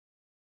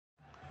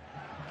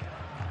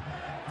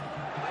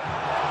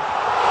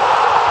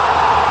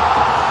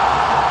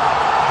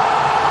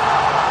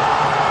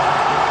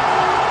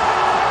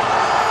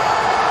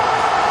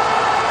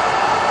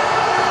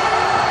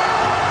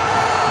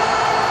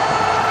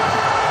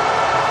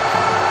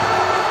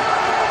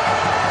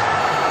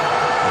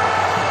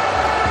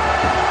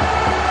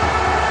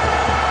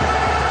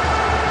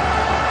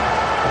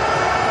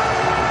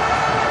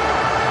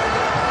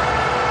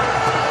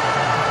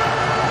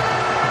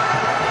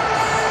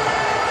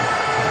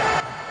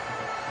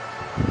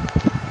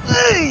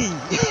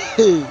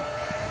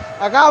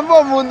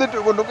Akambo mundu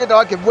tukundukita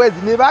wa Kibwezi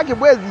ni ba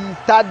Kibwezi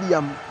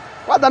stadium.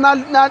 Kwanza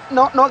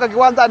no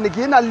kiwanja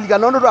nikina liga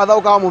nondo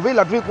twathauka wa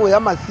muvila twiku ya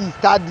masi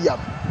stadium.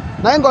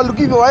 Na ngo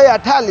lukivi wa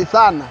hatari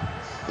sana.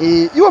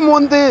 Iwe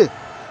mundu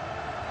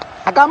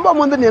akambo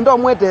mundu ni ndo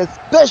mwete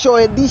special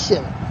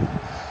edition.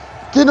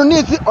 Kino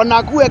nisi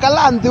onakuwe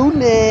kalanzi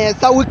une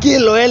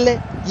sawikilo ele.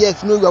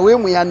 Yes no we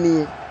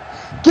muyani.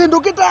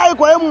 Kindu kitai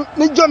kwa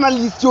ni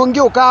journalist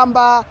yonge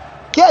ukamba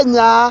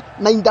Kenya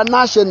na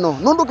international.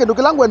 Nundu kindu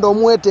kilangu endo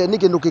mwete ni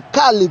kindu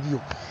kikali vyo.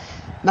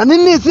 Na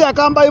nini si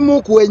akamba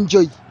imu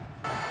kuenjoy.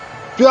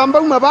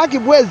 Tuyamba umaba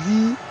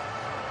Kibwezi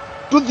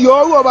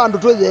tuthio uwa bandu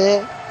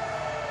tuye.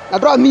 Na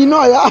twa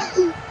mino ya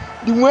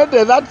di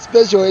mwete that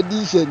special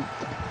edition.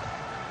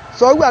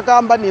 So uwa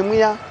akamba ni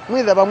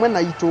mwithe bamwe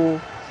na itu.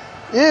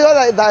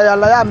 Iyo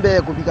da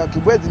yambe kupika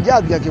Kibwezi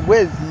ndia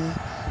Kibwezi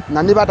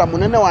na nibata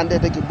munene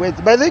wandete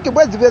Kibwezi. By the way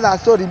Kibwezi betha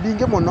story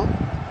bingi muno.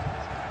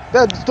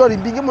 The story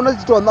bingi muno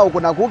zitona uko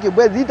na ku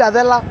Kibwezi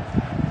itathela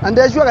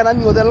andeshwa kana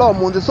ni othela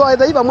mundu so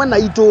either iba mwena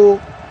itu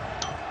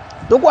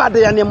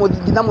tukwate yani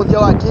muthingi na muthia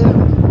wake.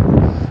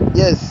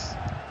 Yes.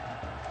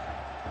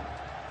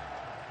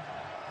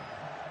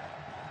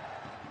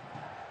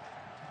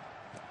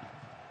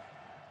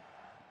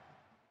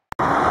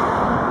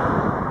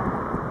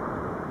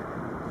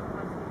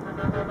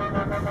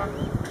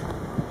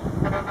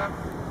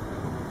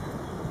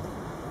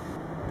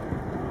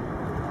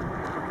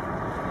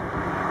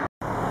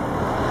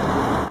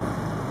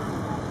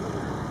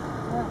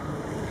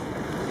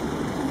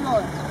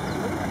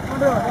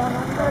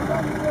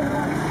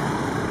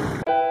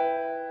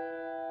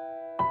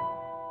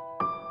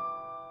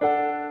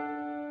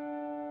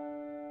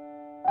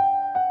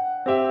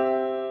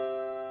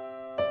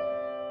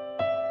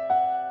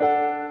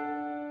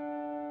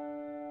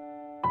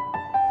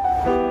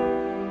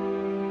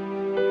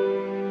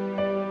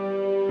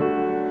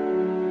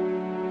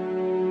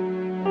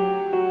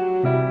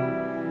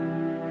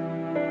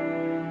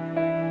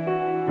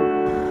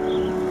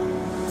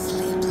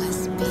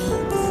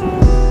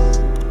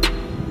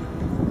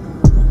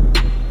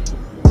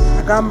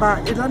 Kamba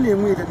itani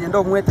mwite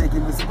nienda mwete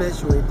kindu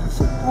special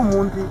edition.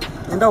 Umundi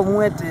nienda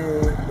mwete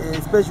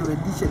special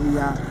edition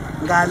ya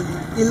ngali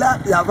ila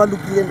ya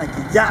valukile na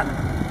kijana.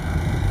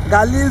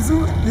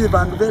 Ngalizu ni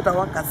bandu beta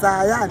wa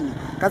kasayani.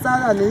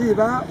 Kasayani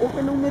iba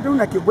opene umete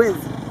una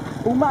Kibwezi.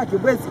 Uma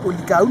Kibwezi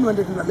ulikaunu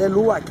ande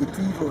tunalelo wa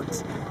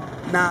kitivot.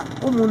 Na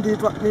umundi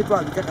nitwa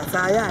bika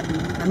kasayani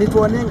na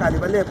nitwone ngali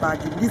bale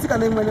paki. Ngisika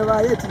na mwene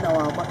ba yeti na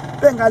wapa.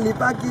 Bengali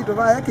paki to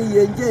ba yake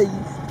yenjei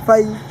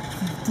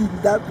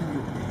 515W.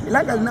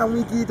 Ilanga na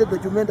wiki ite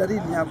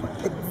documentary ni hapa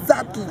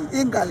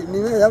exactly ingali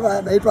ni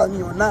yaba naitwa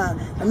nyona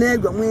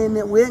anegwa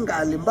mwene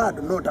wengali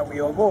mbado nota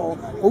kuyobo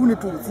uni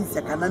tu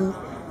sisi kanani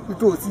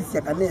tu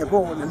sisi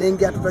kanebo na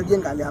nenge atutavye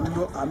ngali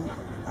amno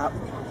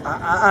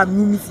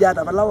mimi si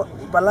hata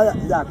bala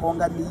ya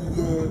konga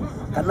niye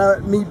kana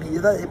maybe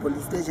the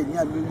police station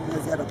ya mimi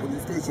si hata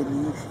police station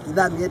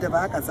ina miete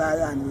baka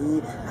saya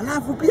ni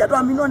alafu pia tu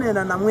aminone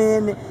na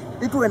mwene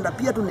ituenda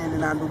pia tunene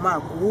na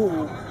ndumaku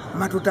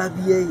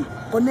matutavie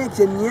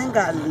connection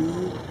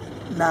yengali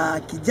na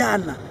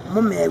kijana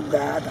mumeuga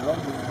hata wao.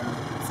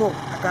 So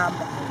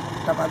akamba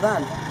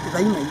tafadhali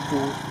tutaina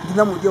ito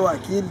ndina moja wa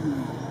akili.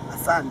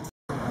 Asante.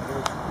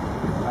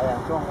 Haya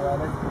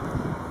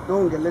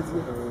donge let's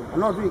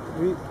no do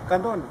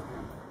kandoni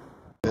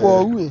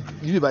kwa uwe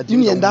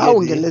yini enda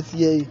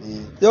ongelesi yeye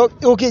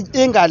okay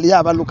engali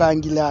yaba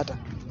lukangile hata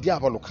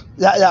diaba luka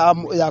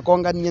ya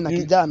konga ni na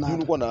kijana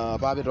nilikuwa na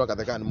babe toka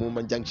kathekani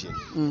mu junction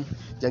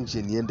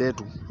junction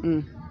yendetu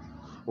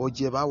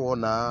oje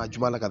bawona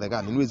jumala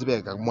kathekani niwezi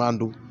beka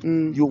mwandu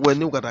yo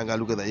wene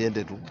ukatangaluka da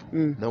yendetu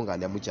na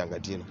ungali amuchanga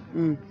tino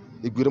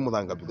igwire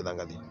muthanga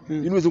bikuthangathi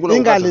niwezi kula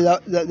ingali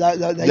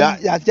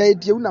ya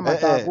chaiti una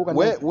masako kana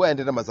we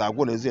ende na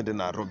masako na ende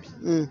na Nairobi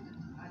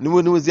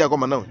niwezi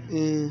akoma nawe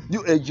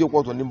you eje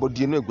kwa to nimbo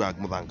dino egwa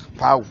muthanga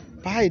pau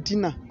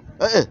tina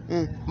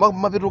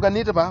mapetuka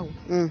nite pao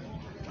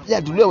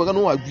ya dulewe kana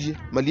wagwie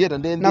malieta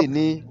ndende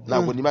ni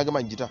na ko ni mage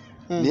manjita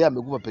ni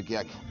amekupa peke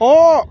yake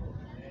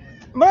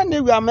mbani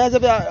wewe ameacha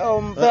pia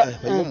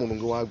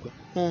mungu wagwa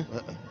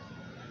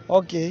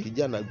okay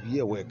kijana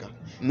gwie weka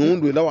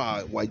nundu ila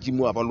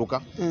wajimu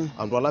abaluka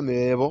andu ala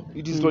mebo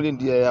iti story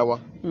ndiye yawa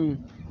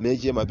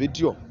meje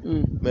mabetio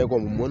meko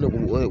mumone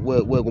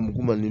we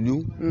kumukuma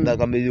niliu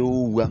ndakameyo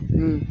uwa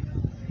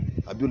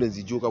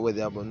ambulance joka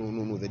wethe aba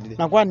no thedile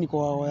na kwani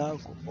kwa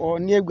yako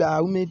niegwa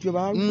aumetwe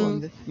ba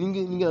konde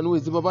ningi na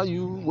nwezi baba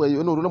yu we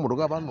no rula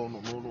mudoka ba no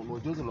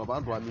jozo no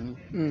bantu amini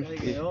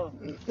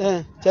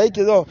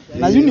chaike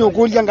na yuni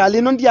okolya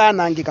ngali no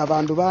ndiana ngika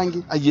bantu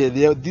bangi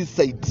aye this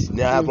side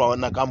ne aba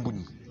na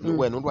company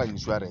we no ndwa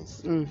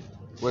insurance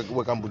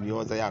we company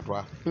yoza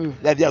yatwa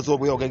ya dia so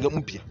boyo ngenge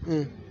mpya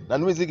na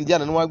nwezi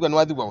kijana no wagwa no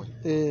wathigwa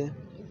we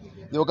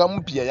nyoka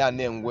mpya ya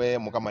nengwe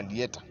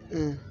mukamalieta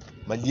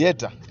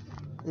malieta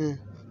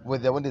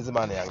with the wende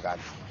zimane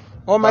yangali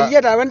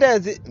malieta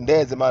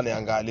ndeze mane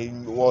yangali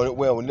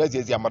we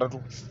unlezi ya maratu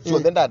so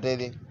then that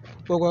day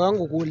kwa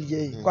kangu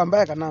kulia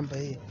kwamba kanamba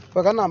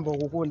kwa kanamba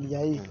kukulia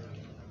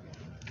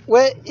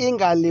we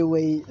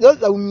ingaliwe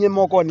loza umye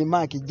moko ni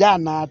ma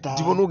kijana hata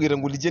ndipo nugire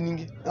ngulije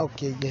ningi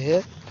okay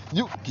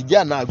yu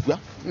kijana agwa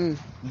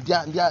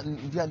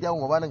ndia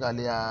ngobana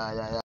ngale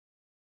ya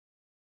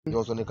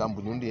yoso ne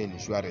company ndi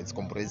insurance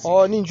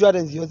comprehensive ni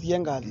insurance yosi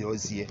yengali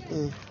yosi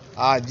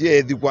je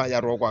ethi kwa ya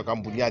ro kwa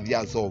company ya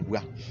dia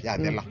sobwa ya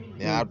tela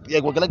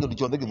ya kwa kila kindu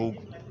chothe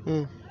kithuku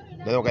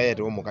nayo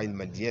kayete wo mukai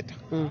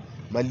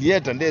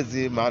malieta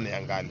ndezi maana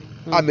ya ngali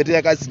amete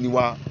ya kasini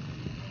wa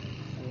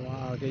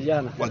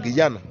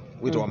kijana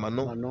wito wa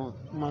mano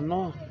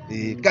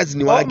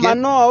kasini wake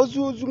mano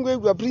usungwe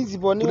kwa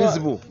principal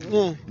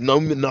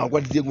na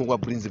kwa tie kwa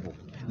principal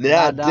ne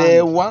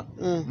atewa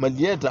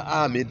malieta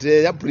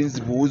amete ya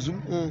principal uzu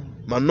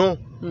mano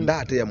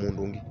ndate ya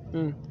mundu ngi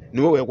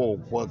niwe weko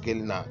kwa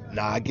keli na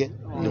ake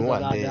niwe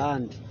ande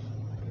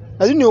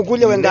lazima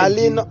ukule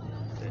wengalino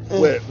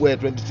we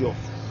 2012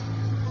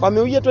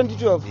 wameuye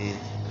 2012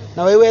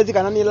 na wewe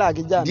zika nani la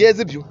kijana ndiye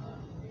zipyo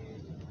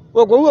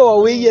wewe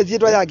waweye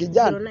zitwa ya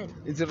kijana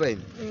it's right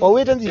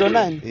wawe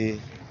 09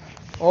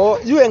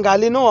 yue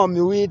ngalino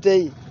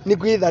wameuite ni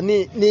kwitha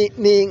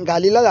ni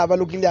ngalila la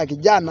balukile ya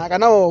kijana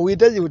kana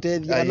wawite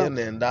ziutethi kana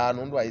nenda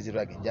nundu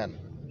aizira kijana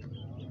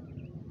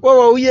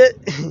wewe uye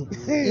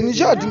in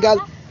short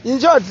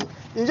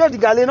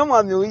ngalino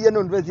wameuye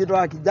nundu zitwa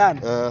ya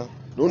kijana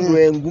nundu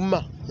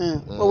enguma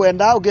wewe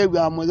nda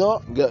ukegwa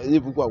muzo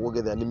yipu kwa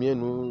kugetha ni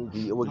mienu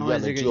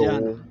kijana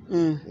tio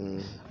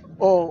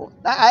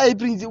ai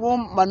principal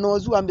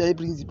manozu ambia ai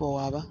principal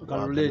waba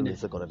Kaloleni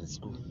secondary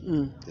school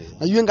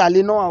na yue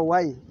ngalino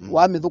wawai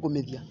wa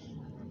mithukumithia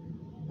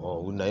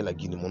una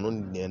lakini muno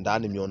nenda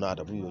ni miona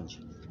hata buyonje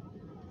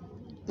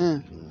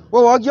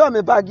wewe wakio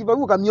mepaki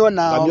babu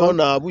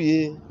kamiona abu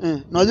ye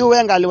no yu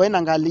wengali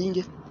waina ngali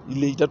inge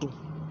ile itatu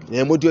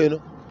motio ino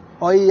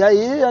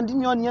ai andi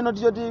mioni eno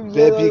tio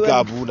ye pick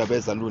up na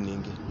pesa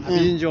luningi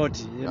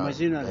abinjoti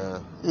machinery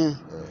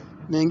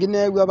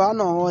nengine gwa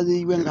bano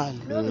wozi wengali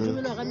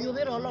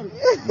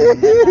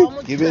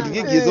kibeti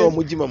kigizo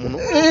mujima muno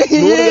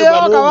nuri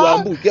bano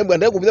wambu kembwa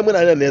ndeko bitha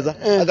mwana neza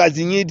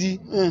akazinyiti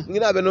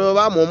ngina abeno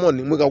ba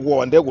momoni mwika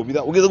kuwa ndeko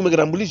bitha ukiza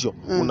kumekitambulisho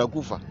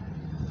unakufa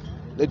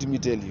let me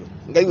tell you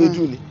ngai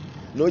wetuni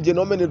noje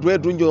nomene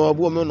twetu njo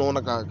wabu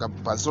umeona ka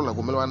pasola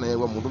kumelwa na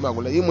yewa mundu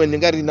makula imwe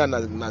ngari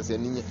na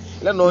seninye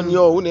ila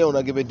nonyo une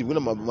ona kibeti kuna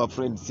ma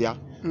friends ya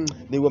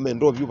ni wame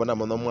ndo vyu bana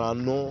mwana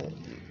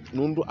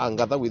nundu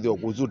angatha withio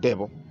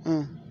kuzutepo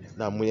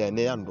na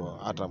muyane yando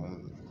hata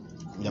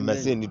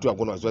nyameseni tu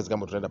akona wasiwasi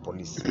kama tunaenda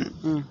polisi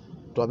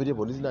twabire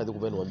polisi na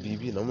kupenda wa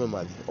bibi na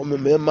umemazi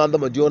umemanda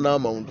majiona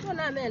amount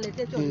ona mele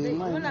teto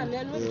ona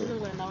mele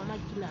ngo na ona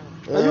kina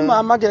ayu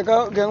mama ke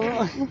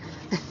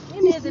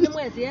ini zile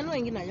mwezi yenu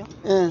wengine nayo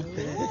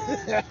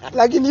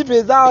lakini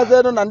twezao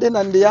zeno na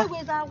ndia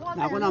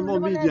na kuna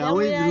mbombi ya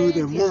we through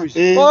the movies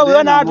wewe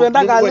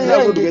atwenda kali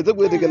tugeze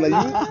kwetekela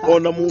yi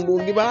ona mundu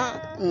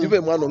ngiba jibe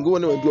mwana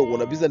ngiwone wendio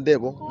kuona bisa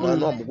ndebo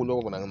mwana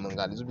amukulo kuna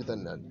ngali zubita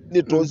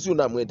ni tosi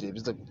una mwete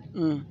bisa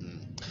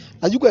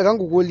ajukwe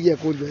kangu kulia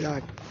kulio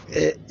yake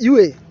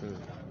yue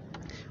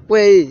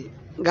we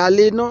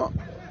ngalino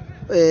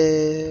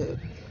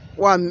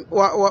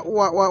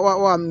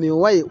wa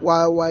miwai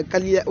wa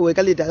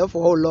kalita yo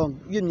for how long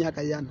you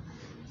miaka yana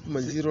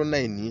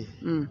 09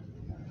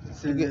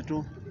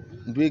 sendeto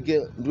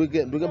ndweke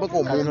mpaka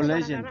omuntu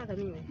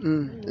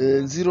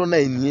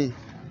 09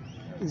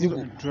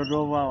 ziku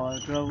trodova wa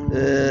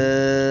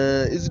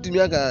travel izi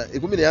miaka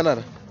 10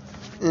 yanara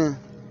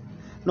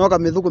no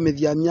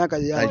kamithukumithia miaka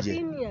ya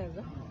 14 years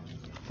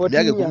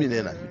miaka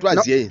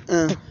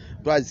 10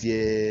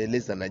 twazie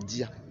lesa na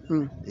jia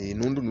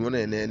nundu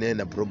nione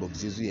na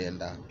probox izu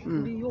yenda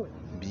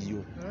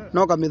mbiyo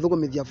no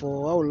kamithukumithia for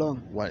how long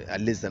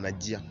lesa na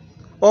jia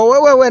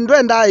wewe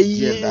ndwenda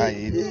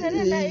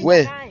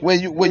we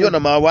yona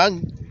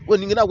mawangi we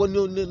ningina kwa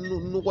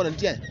nuko na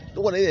ntia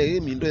nuko na ile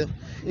mindo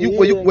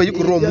we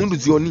yuko mundu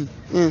zioni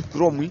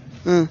romu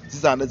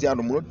zisana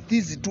ziano muno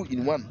these two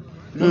in one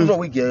nundu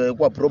wige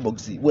kwa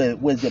probox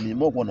we zia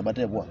mimo kwa na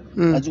batebwa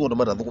ajuko ndo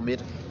mata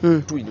thukumita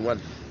two in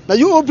one na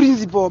you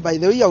principal by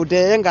the way ya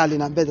ute ngali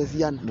na mbeza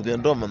siana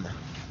ndugendo mama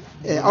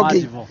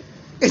okay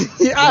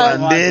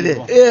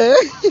ndele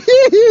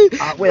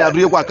we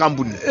abriye kwa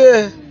company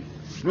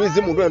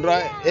Luizi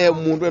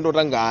mundu endo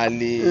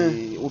tangali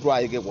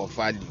utwaike kwa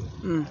value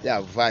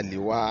ya value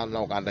wa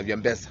na ukanda vya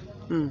mbesa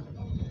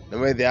na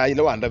wewe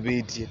ile wanda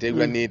biti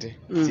tegwa nite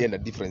sienda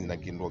difference na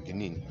kindo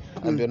kinini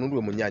ambe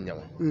nundu munyanya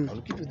wa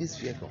I'll keep this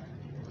vehicle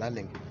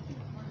landing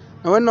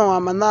na weno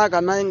wa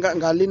manaka na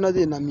ngali no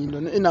thina mindo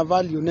ina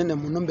value nene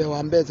muno mbe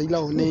wa mbesa ila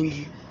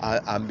onengi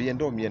ambie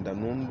ndo mienda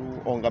nundu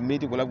onga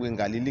miti kula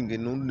kwengali linge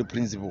nundu ni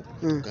principle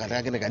kata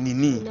yake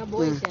kanini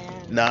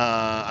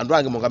na andu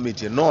ange monga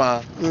miti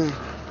noa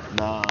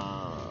na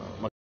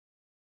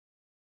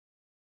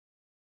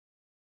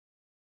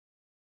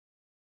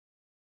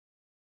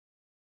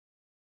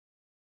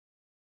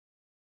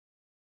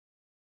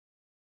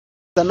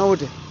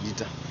sanote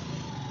dita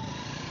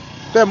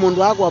pe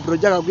mundu wako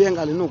approacha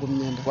kuyengali no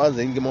kumnyenda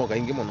kwanza ingi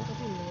mono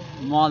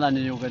more than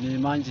you can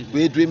imagine.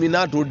 wetu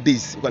minato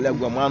days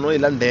ukalagwa mwana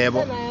ila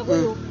ndebo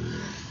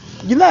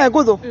gina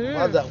yakozo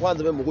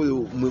kwanza be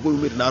mukoyo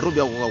meti Nairobi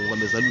kwa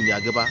mesaluni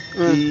yake ba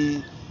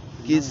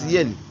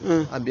KCN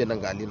ambia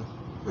nangalino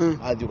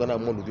athi kana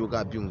mundu thi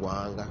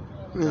ukapingwanga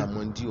na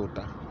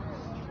mondiota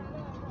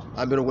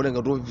ambira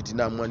kulenga to viti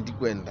na mwandi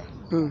kwenda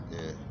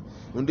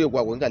mundu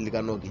kwako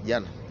ngalika no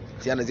kijana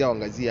siana cia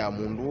wangazia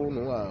mundu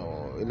no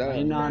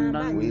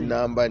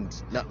inamba ndi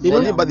na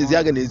ni badhi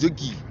yake ni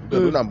zoki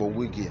ndo namba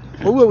uwikia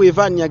uwe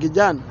wefanya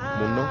kijana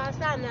muno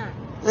sana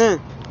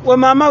we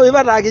mama we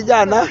bata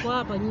kijana kwa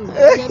hapa nyumba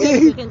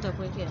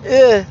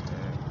nitakuwekea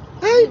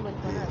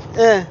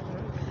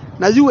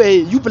na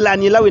you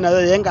plan ila wina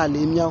yenga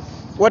lemya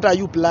what are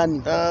you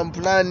planning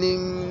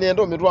planning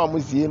nendo mitwa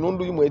musie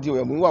nundu imweti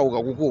we mwa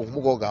ukakuko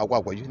mukoga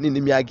kwa yu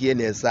nini myaki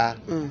enesa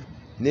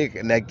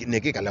ne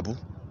kalabu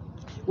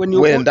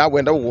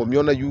wenda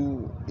ugomiona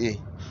yu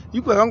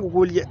yuko yangu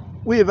kulie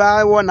we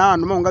ba wona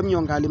anu monga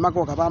myongali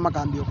makoka ba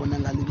makambio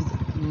konengali biza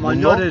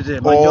Majority.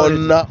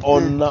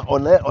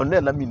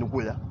 Ona na minu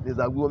kuya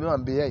niza guo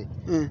memambe yai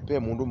pe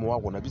mundu mu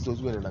wako na biso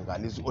zuwe na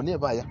ngalizo one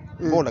baya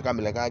bona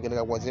kamela kake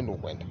nika kwa sendo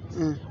kwenda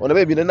ona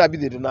baby na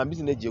bidete na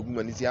mbisi ne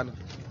jeguma nisiana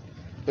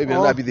baby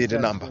na bidete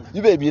namba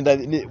you baby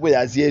we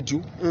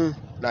azietu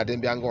na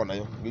tembe angona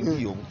yo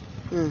ngiyo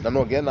na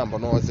no ge namba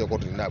no se ko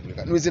tuna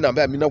Africa nizi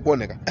namba ya mina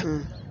kuoneka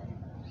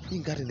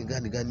ingari ni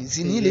gani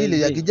sini ile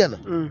ya kijana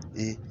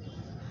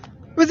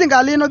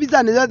Wizingali no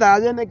bizani za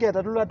daje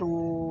neketa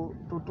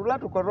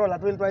tulatu korola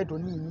 20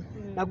 nini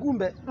na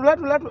kumbe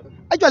tulatu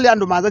actually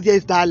ando mazazi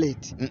ya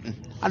starlet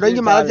ando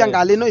ingi mazazi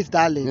ngali no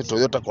starlet ni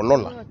Toyota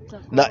Corolla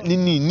na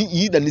nini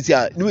ida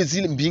nisia niwe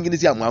zile mbingi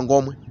nisia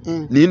mwangomwe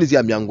nini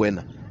sia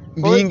myangwena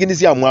mbingi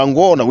nisia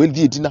mwangona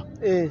wendi itina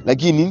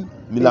lakini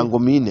milango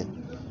mine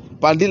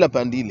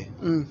pandile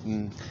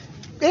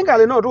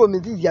engale no ro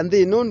mizi ya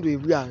ndhe no ndwe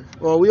bya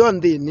o we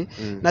ndhini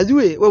na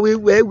juwe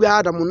we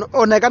ada muno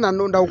onekana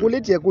no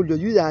ndakuletie kuljo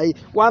yu yayi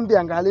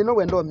wambia ngale no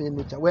wendo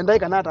minucha wenda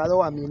ikana ata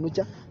wa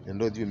minucha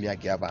ndo thiwe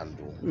myaki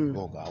abandu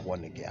boga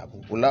aboneke hapo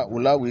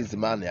ula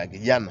wizimana ya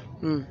kijana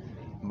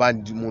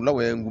mbandi mula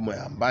wenguma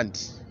ya mbandi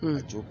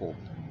achoko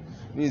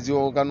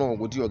nizio kano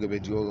kutio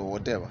kebetio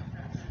whatever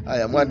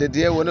aya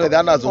mwandetie wone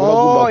thana zo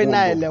maguma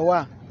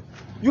inaelewa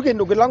yuke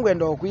ndo kilangu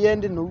endo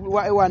kuyendi no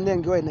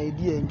wanenge we na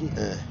idea ngi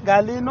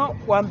galino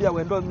wambia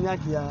wendo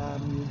myaki ya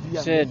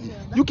museum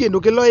yuke ndo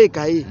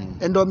kiloika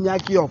endo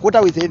myaki yo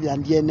kuta withethia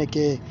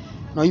ndieneke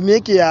no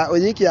imeki ya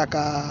oyiki ya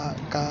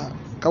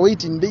ka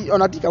waiting bay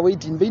onatika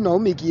waiting bay no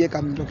umeki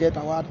ka mndoketa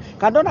watu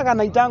kandona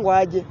kana itangwa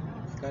aje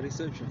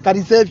ka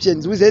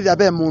receptions withethia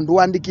be mundu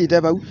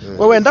wandikite bau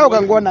wewe nda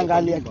ukangona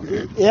ngali yake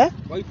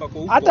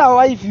hata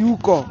wife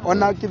yuko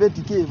ona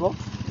kibeti kivo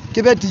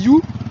kibeti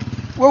yu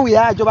wewe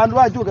yajo bandu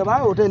bajuke ba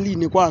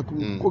hotelini kwaku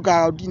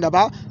kukatinda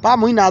ba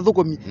muina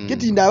thukumi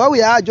kitinda wewe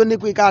yajo ni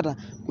kwikata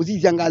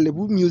kusizia ngale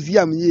bu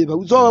museum yeba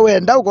so wewe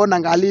nda ukona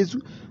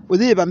ngalesu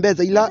uthiba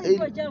mbeza ila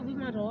iko chafu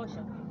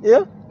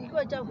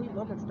hivyo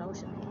hapa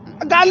tutaosha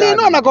ngali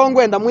no na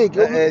kongwenda mwiki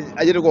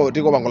ajiri ko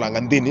tiko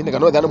bangolanga ndini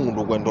nika thana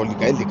mundu kwenda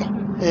olika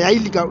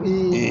ailika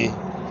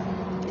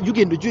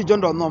yuke ndo chui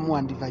jondo no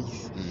mu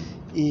device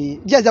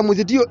jaza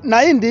muzitio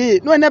na indi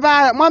no ne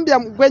ba mwambia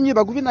kwenyu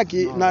ba kuvina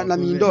na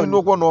mindoni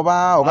no kono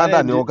ba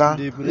okanda ni oka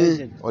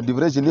o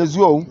depression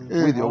ezio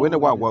with your wene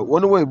kwa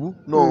one webu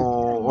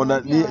no ona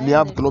ni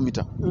half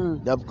kilometer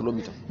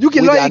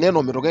yuke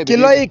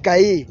kiloika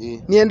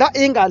nienda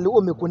ingali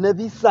omekuna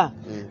visa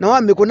na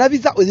wamekuna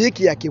visa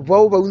oyeki yake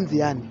bwa uba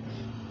unziani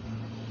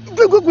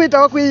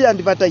kwita kwa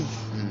advertise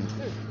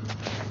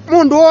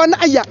mundu ona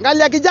aya ngali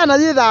ya kijana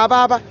yitha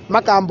baba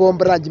makambo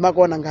branch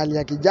makona ngali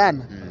ya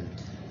kijana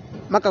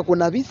maka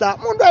kuna visa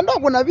mundu ndo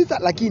kuna visa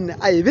lakini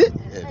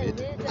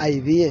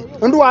aivi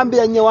mundu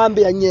wambia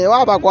nye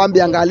waba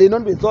kwambia ngali ndo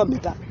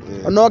ndisomita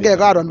onoge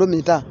karo ndo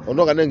mita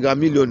onoga nenga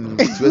million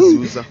siwezi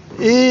uza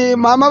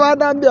mama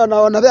badambia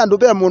naona be andu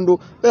be mundu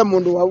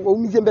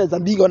umizie mbeza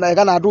mbigo na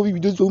kana atu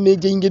bibitu so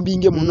meje inge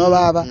mbinge muno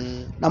baba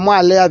na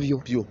mwale avyo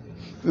pio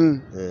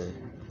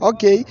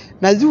okay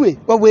naziwe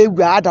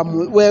wewe hata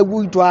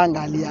wewe itwa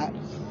angalia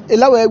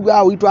ila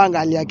wewe uitwa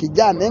angalia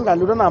kijana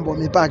engali ndo nambo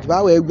mipaki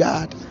ba wewe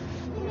hata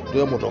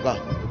ndio motoka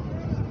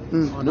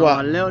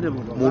Ndio leo ndio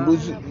motoka mundu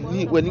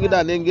we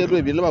ningida nengeto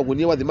ebile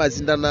makunie wathi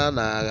masindana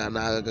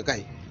na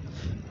kakai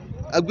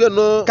agwe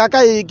no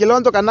kakai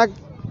kilonzo kana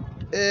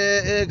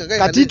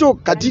kakai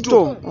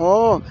katito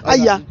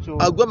aya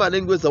agwe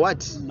manengwe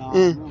zawati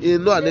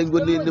no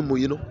anengwe ni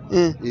muyino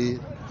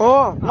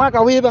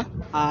mwaka wiba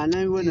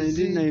anengwe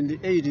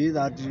 1998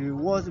 that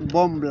was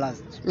bomb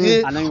blast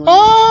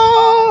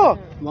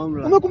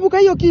umekumbuka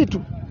hiyo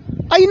kitu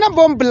aina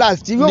bomb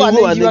blast iwe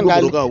wanengiwa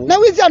ngali na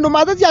wizi ando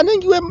mazazi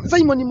anengiwe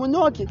Simon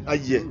Munyoki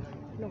aye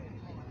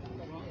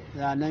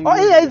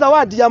hii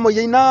zawadi yamo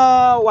ina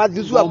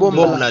wadhizua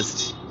bomb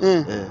blast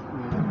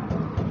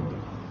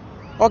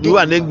okay ni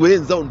wanengwe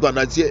nza ndo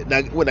anatie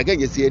na wena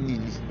kenge sie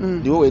nini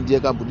ni wewe ndiye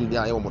kampuni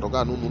ya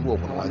motoka nunu ndo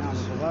kwa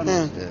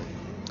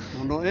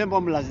no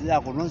embo mlazi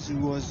yako no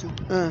siwoso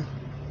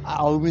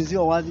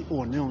awumizio wathi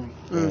one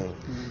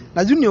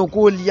na junior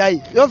koli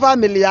yai yo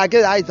family yake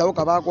yaitha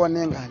ukaba kwa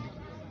nengani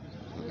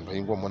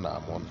ingwa mona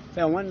amona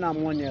pe wana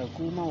mone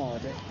kuma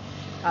wote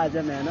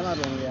aje mena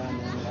marongo ya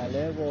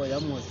ngalego ya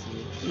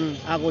mosi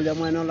akulya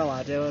mwana la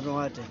wate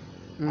wate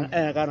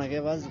kana ke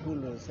va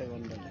school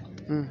secondary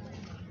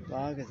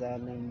ke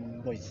sana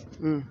boys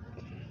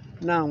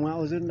namwe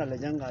uzindala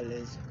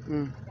jangalezi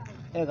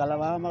kala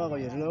mama ko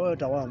yelo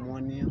tawa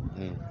moni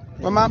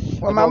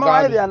mama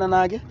waithiana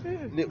nake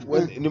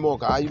ni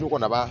moka ayu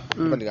kona ba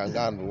bandika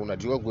ngandu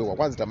unatiwa kwa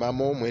kwanza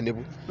tamamo mwene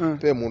bu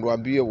pe mundu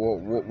ambie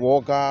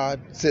woka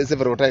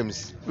several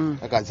times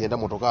akazienda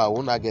motoka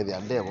una agethi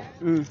andeko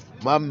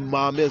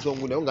mama meso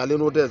ngune ungale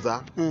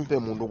noteza pe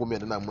mundu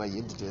kumenda na mwa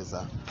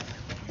yinditeza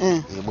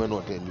mwene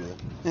otendwe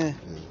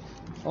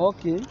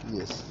okay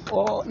yes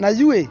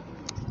najue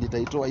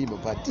nitaitoa hii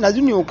mapati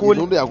najue ni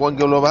ukuli ndio ya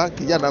kuongelo ba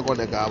kijana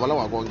akoneka bala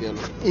wa kuongelo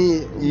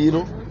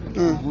ino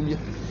gumya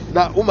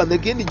na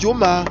umanekeni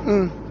juma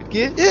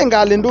ke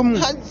ngale ndomu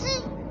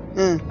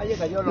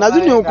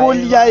najue ni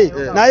ukuli yae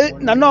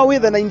na no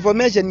with na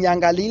information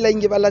yangali ila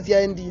inge bala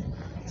siaendi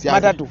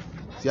matatu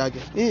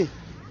siake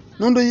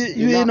nundu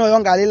yu ino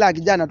yongali la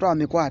kijana to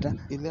amekwata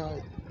ila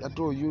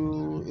ato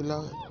yu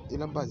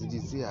ila mbazi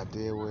disi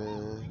atewe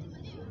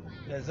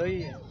lezo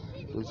hii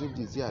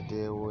disi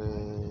atewe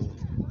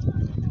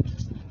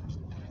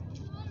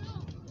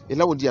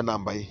ila undia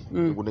namba hii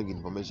kunengi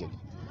information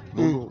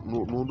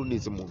nundu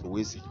nisi mundu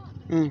wisi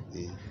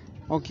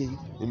okay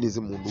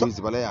nisi mundu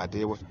wisi bala ya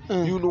atewe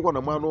yu nuko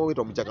na mwana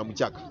wito mchaka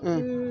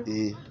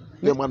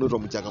ne mwana wito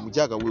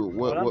mchaka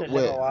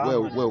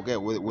we okay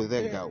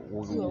withenga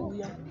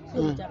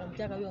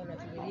mchaka wewe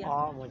unafikiria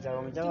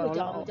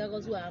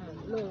mchaka sio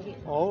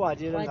ama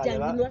watile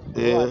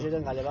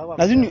ngale baba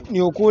lazima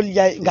ni ukuli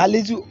ya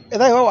ngalizu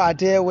etha wewe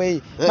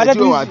watewe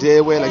matatu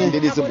watewe lakini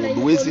nisi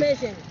mundu wisi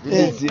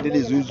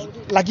nisi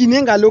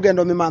lakini ngaloke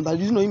ndo mimanda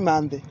lizino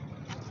imande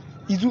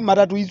izu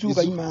matatu izu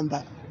ka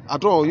imanda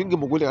ato yingi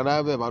mugule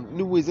kana beba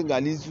ni wese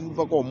ngalizu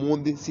paka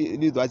omundi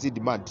ni do asi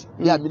demand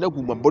ya mina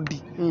kuma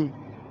body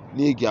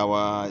ni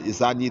kyawa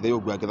isani the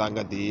yogwa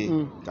kithanga the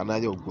kana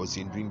yo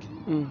gosindwingi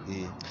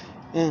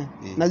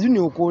na juni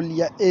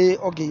ukolia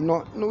okay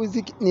no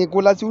wiziki ni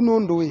kola si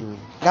unondo we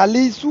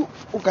ngalizu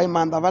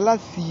ukaimanda bala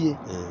sie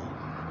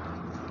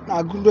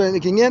na gundo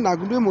kinge na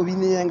gundo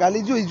mobini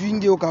ngalizu izu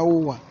ingi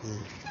ukaua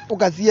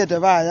ukasiete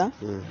baya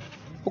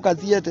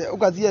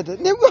ukaziete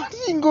niko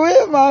singo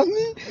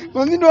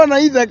mami ndo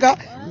anaitheka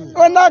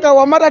onaka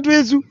wa matatu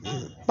yesu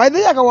by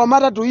the yaka wa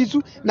matatu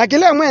yesu na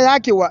kile mwe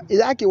yake wa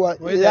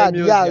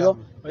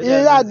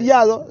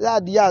ya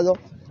diazo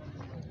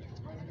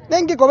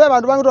nengi ko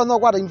bantu bangu ndo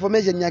kwata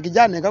information ya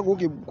kijana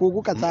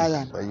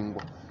kakukataya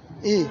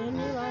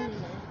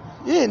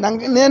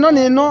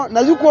neno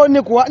nazuko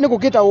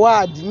nikukita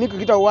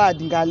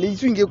word ngali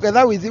isinge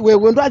kwetha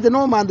wewe ndo aje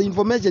no man the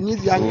information is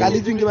ngali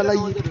isinge bala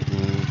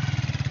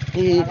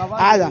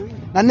aya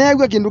na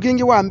negwe kindu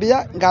kingi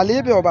wambia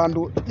ngalibe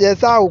bandu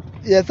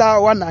yesa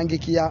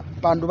wanangikia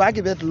bandu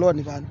baki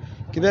betuloni bana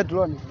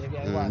kibetuloni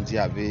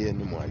njia be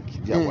ni mwaki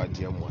dia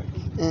kwatia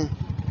mwaki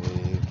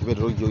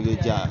kibetuloni jojo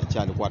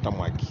chali kwata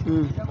mwaki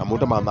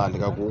amuta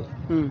mandalika ku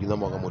ina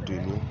mwaka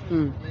motinu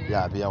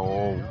ya bia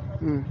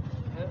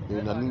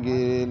na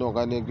ninge no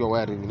kane kyo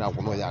wiring na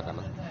kuno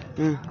yakana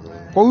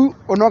kwa hiyo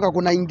onoka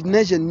kuna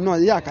indignation no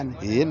yakana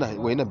na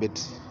weina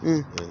bet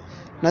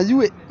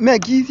najue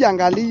mekisi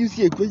angali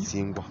yusi ekwe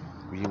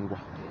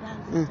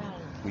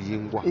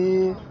kuyingwa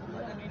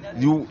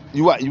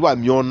you are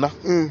miona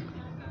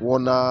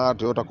wona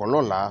Toyota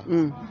Corolla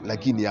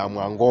lakini ya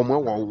mwangomwe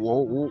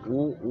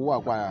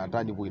wa kwa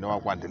tani kuina wa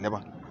kwa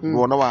ndeleba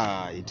wona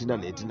wa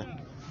 18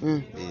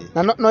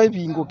 na no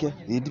ibinguke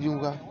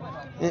ibinguka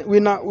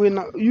wina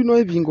you know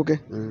ibinguke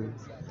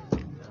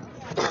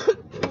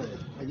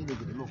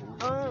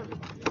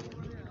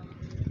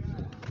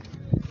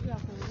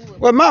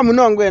we mamu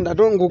no ngwenda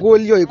to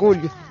ngukulio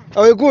ikulio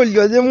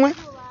awekulio zimwe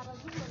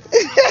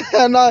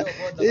na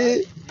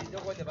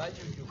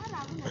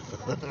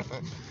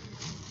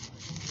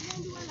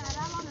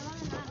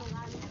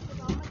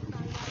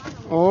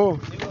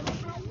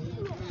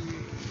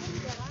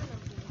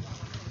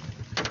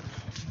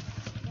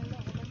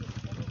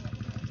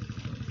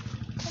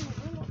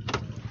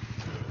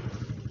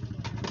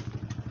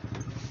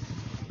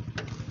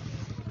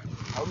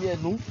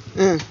nu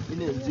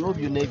ine nzio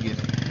bio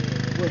negative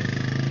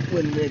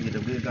we negative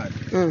ke kati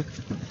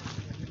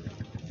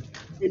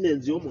ine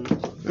nzio mu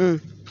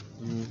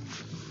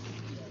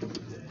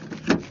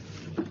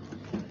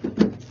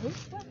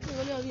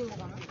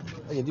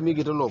aje dimi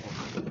ke to loko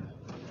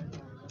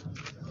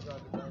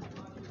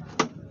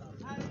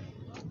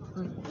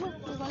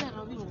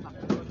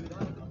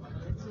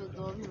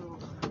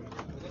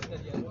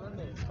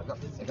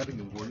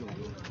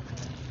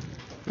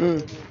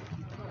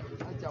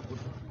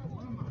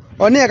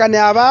oneka ne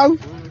abau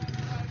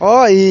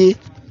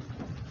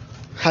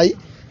hai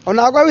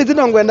ona kwa withi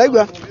no ngwenda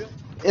igwa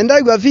enda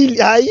igwa feel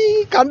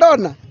hai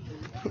kandona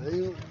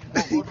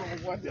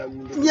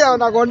Nye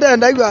na konde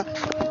ndaigwa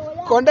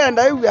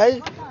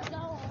ai.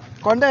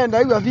 Konde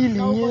ndaigwa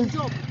feeling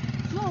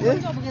ye.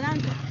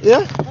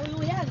 Yeah.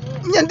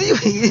 Nye ndi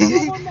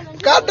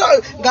kato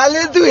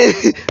ngaletu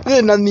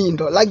we na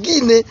mindo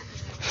lakini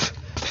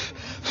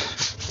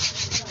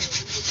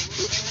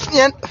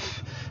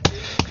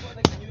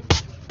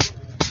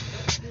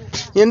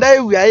Yenda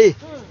iwi ai.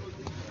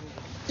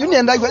 Yuni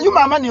enda iwi. Yu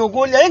mama ni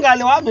ogolia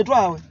engale wa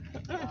metwawe.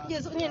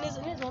 Yes, ni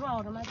roho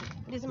automatic.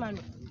 Ndisi manu.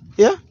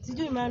 Yeah?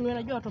 Sijui manu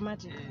anajua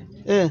automatic.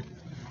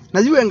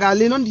 Najua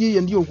engale no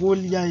ndiye ndio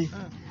ogolia ai.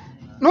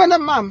 Nona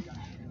mam.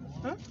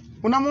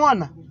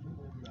 Unamuona?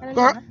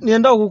 Kwa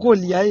nienda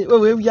kukolia ai.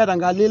 Wewe yata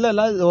ngale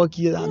la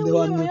wakie ande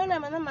wanu. Unaona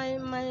maana my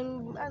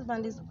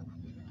husband is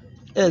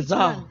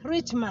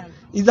rich man.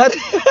 Is that?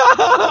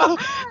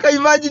 Can you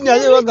imagine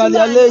ya ngali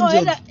ya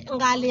legend?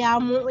 Ngali ya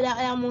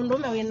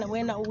mundume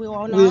wena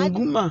uona wapi?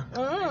 Nguma.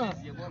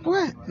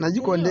 We,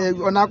 najiko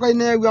ndego onako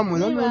inegwa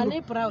muyo.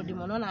 Ni proud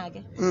muno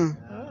nake.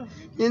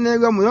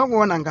 Inegwa muyo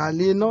kuona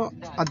ngali no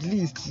at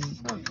least.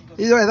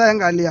 Hiyo eza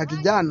ngali ya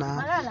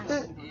kijana.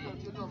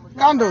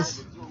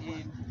 Kandos.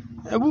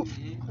 Ebu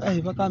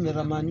pa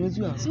cameraman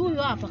unajua? Si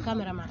huyo hapa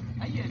cameraman.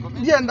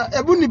 Jenda,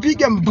 ebu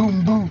nipige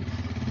mbumbu.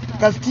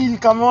 Kastil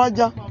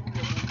kamoja.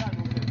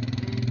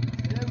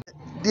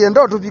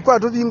 Diendo tupikwa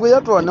tupingo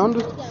yetu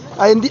anondo.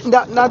 Ai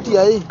nati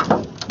ai.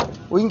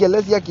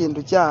 Uingelezi ya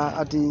kindu cha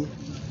ati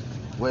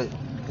we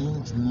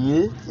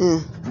injini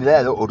ni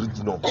la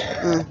original.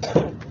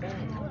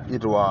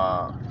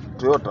 Itwa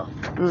Toyota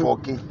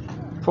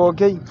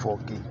 4K.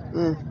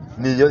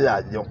 Ni yo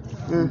yayo.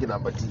 Ngi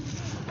namba T.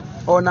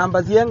 O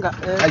namba zienga.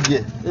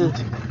 Aje.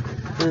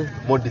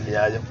 Model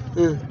yayo.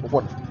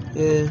 Ukona.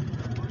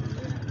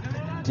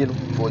 Tieno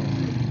phone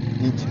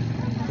engine.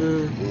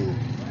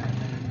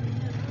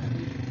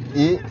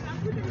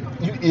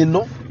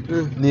 Ino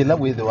ni la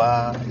wewe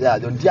wa ya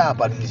jo ndia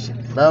badilisha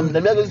na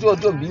miaka sio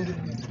tu mbingi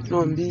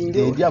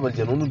ndia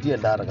badilisha nunu ndia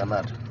ndara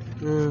kanata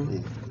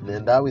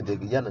nenda wewe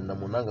kijana na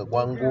munanga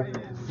kwangu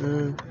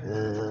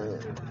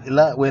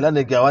ila wela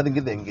ne kwa wathi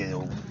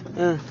ngithengeo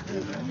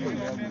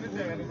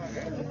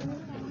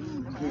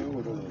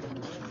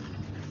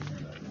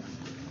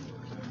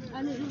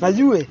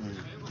najue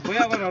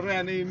wewe bwana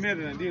roho ni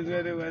imere na ndio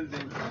zile wazi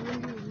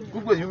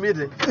kuko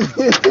yumete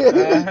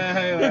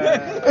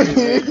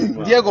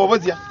ndia go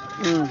bazia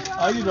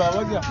ayi ndo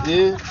abazia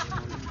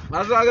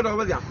mazo age ndo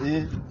abazia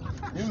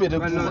yumete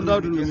ku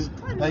ndo tunumi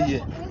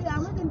aye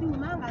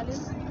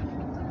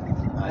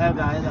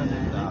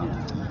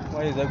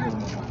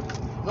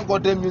no go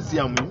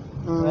museum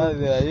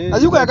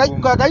ayuka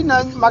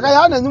kaina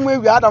makayana nyumwe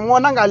wi hata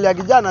muona ngali ya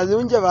kijana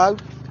zinje ba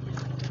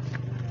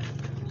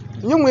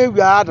nyumwe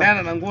wi hata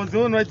nana na ngozi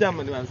uno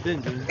chama ni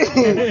wansenje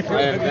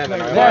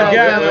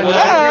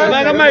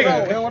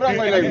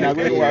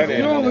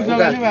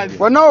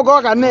wana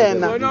ugo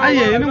kanena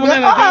aye ni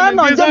munena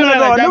no njana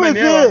no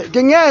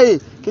niwe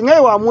kingei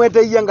wa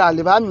mwete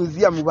yengali ba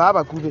museum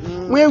baba kube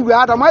mwewi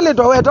hata mwale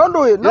to weto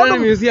ndo no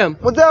museum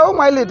muteo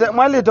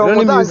mwale to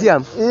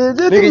museum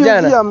ni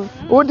kijana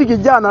udi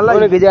kijana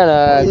like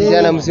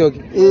kijana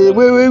musyoki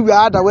wewe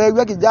hata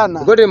wewe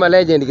kijana gote ma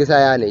legend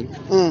kisayane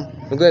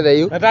ngwethe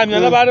yu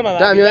tamyona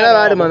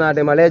bade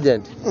manate ma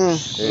legend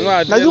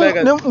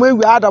na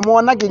mwewi hata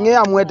muona kingei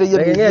amwete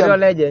museum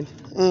legend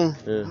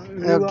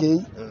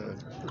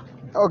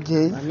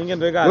okay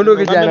mundu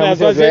kijana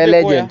musyoki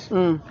legend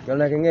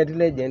yona kingeti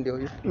legend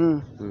oyu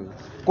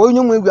kwa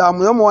hiyo mwewi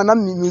amuyo muona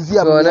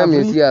museum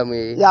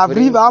ya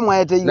free ba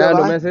mwete iyo na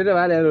ndo mesete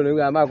bale ndo ni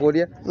gamba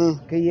kodia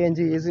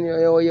kiyenji yesini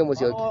yoye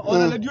musyoki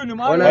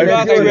ona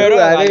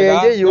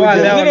kiyenji yu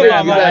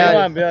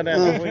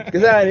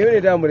kisa ni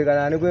ni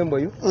tambulikana ni kwembo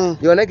yu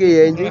yona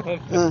kiyenji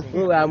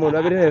uga mundu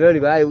abire ndo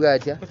libaye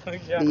ugacha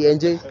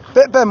kiyenji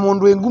pepe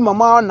mundu enguma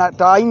maona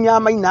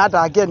tainyama ina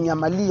hata akenia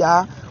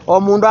malia o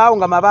mundu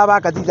aunga mababa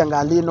akatiza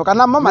ngalino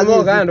kana mama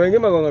lezi kando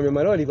ngema konga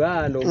maloli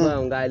ba ndo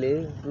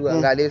ngale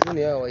ngale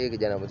sini yoye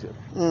kijana musyoki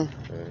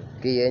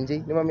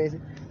kiyenji ni mamesi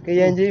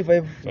kiyenji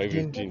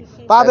 515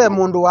 babe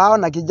mundu wao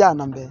na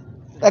kijana mbe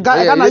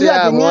kana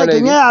ya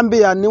kinge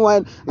ambia ni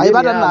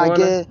aibata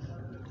nake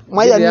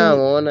mwayani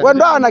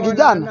wendo na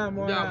kijana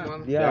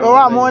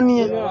wa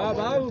moni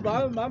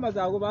mama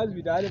zako bazi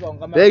vitale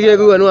bonga bege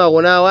kuwa no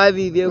akona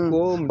wathi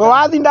ko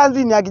wathi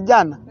ndanzi ni ya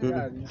kijana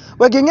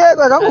we kinge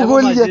kwa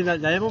kangugolie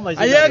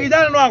aye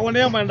kijana no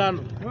akona mwandano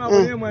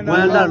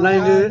mwandano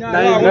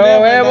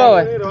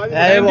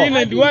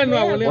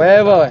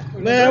wewe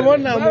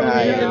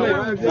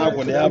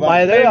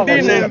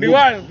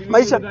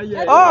maisha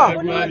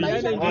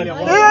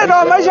ndo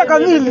maisha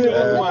kamili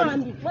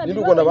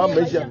ndio kuna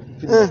maisha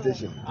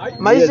station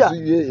maisha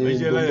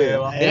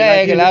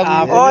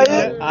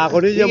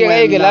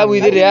kilabu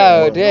ithire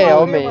ya te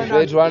ome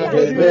twetwana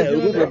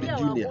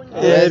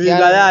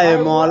bila ya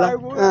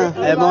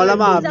emola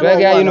ma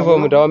tweke ya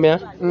uniform tomya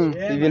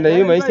ivinda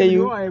yu maisha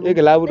yu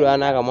kilabu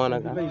twana kamona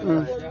ka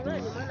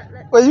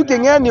we yu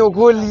kingeni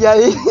ukulia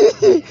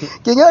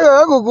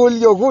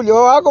kingeni ukulia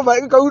wako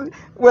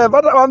we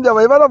bata wambia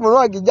we bata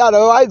muno kijana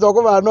we aizo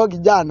kwa no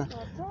kijana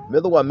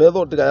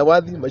metho tikaya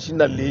wathi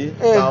machine le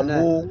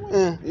kangu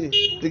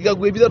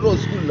tikakwebitha to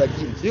school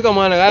lakini yuka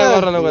mwana gani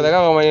watu na kwa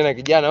kama maneno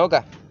kijana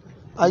oka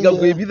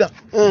tikakwebitha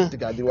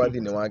tikathi wathi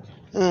ni wake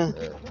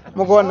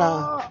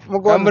mukona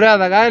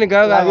kambrada gani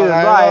kaga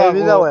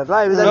twaibitha we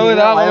twaibitha wewe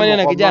da kama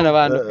maneno kijana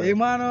bando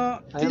mwana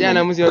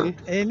kijana musyoki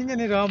ninye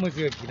ni rawa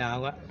musyoki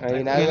nawa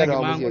na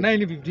rawa musyoki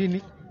 915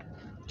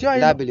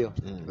 W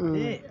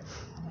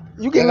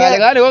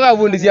gale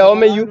wakafundisia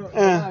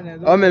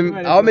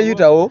ome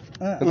yutao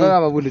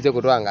wakafundisia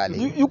kutoa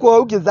ngali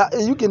yuko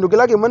yukindu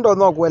kila kimwe ndo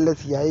no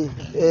kuelesia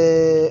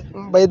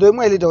by the way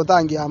mweli to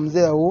thangi ya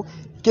mzee huu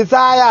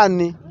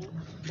kisayani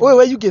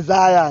wewe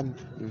yukisayani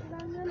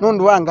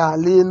nundu wanga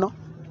lino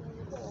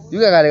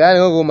yuka gale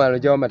goko malo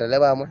choma tale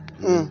bamwe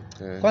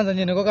kwanza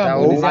nyene ko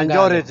kafundisia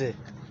majority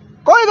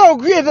koiga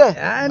ukwite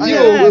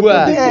ndio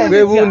kwa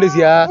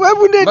wefundisia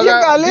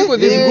ngali siko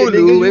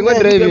thikulu wengo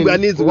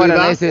driving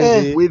wana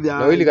license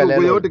na wili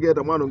kale yote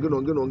keta mwana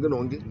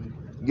ngino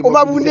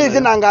umabundisi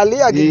na ngali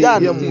ya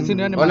kijana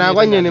ona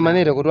kwanye ni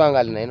manere kutoa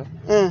ngali na ino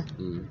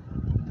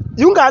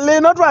yungali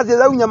no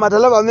twasiza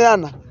unyamatala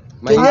bameana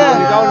kinye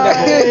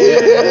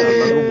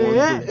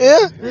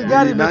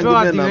gari metoa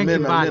wengi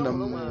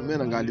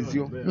mena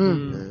ngalisio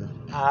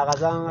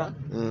akazanga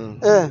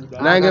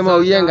nange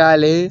mauye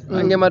ngale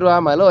nange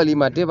matwa maloli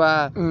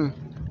matiba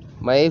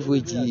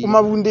maefuchi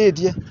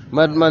umabundetie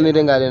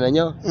manire ngale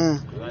nanyo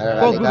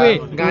ko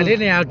kube ngale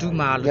ne atu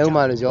malo ya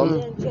malo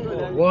jom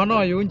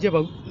wono yunje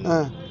ba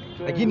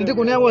lakini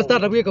ndiko ne wa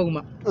start up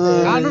kauma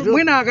kanu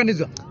mwina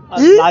akanizwa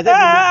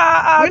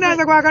mwina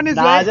za kwa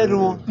kanizwa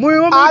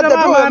muyo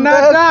mama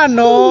na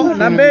tano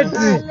na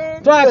beti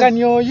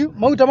twakanyoyu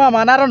mauta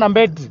mama naro na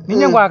beti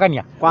ninye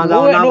ngwakania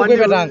kwanza no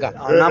kwebetanga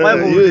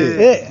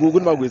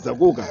gugu magwisa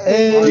kuka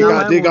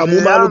tika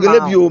mumalugile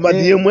byo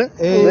madiemwe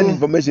then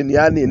information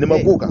yani ni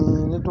makuka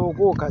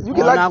nitokuka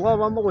yukila kwa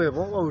mambo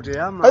kwepo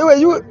ute ama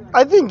aiwe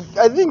I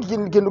think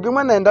kindu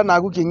kimwe naenda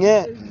naku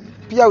kinge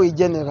pia we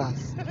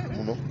generous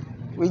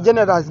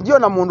ndio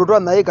na mundu twa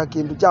naika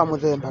kindu cha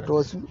muthemba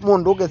tosu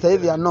mundu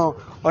ukesaithia no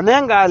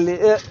onengali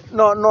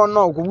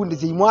no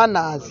kubundisia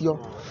mwana acio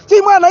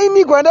si mwana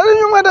ini kwenda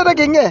ni mwenda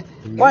kinge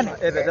kwani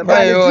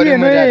bayo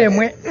no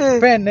yemwe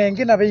pene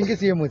ngina bingi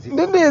si muzi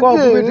kwa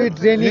kubetu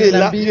training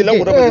na bingi la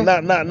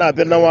kutoka na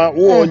pena wa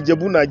uonje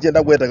buna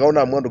agenda kweta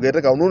kaona mwandu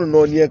kete ka unono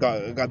no nie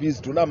ka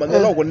bistu na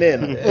mangelo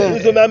kunena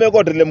uzo na me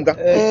kodrile muka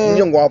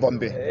nyongo hapa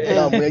mbe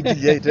na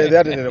mwekije ite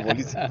hata ni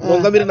polisi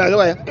ngamire na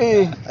kaya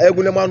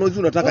kule mwana uzi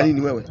unataka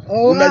nini wewe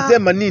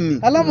unasema nini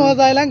alama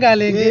za ilanga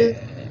lenge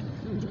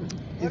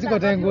iziko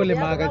tengole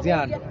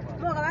magaziano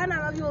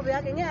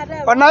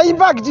ona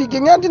impact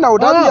kingendi na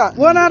utabia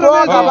wana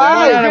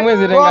na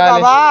mwezi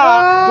ngale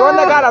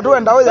tuone kana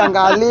tuenda uya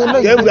ngali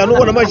no gembu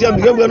anuko na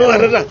mashambi gembu anu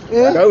atata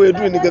kawe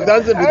tu ni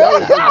kedanze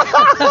bidawe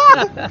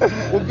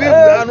ubibu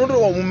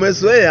anu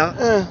mumesoea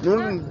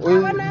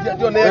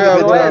ndio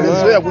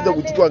nemesoea kuja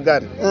kuchukua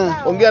gari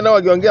ongea nao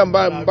wakiongea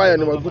mbaya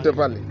ni makute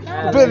pale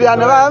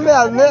tuviane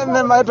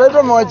baambia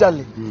maitwa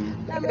mochali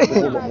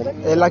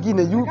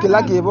lakini yu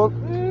kila kibo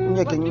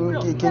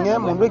kinge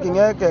mundu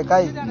kinge ke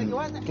kai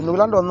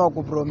kinugula ndo no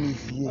ku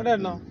promise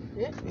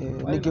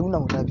nikiuna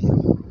utabia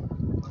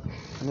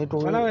neto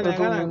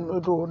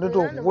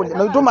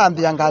kulia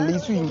mambia ngali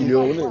isu ingi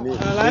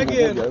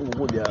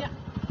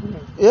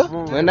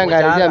mwenda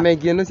ngali cia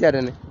mengi no cia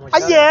tene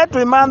aye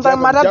twimanda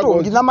matatu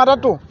ngina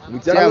matatu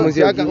cia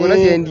musyoki kuna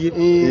ciendi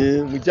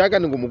mchaka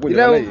ni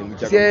ngumukulia naye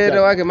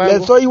cia wake mangu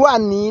leso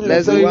iwani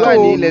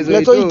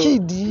leso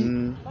ikidi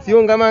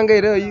siunga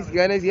mangaire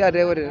isigane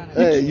siate wote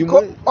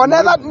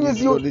onetha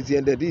nisio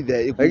nisiende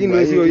dithe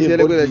lakini sio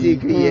isele kwa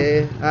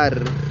sikie ar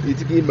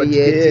itikimba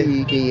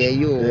tie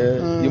yo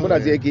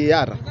yimuna sie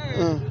kiara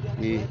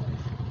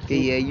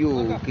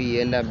KU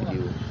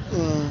KNW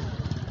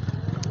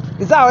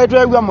isa wetu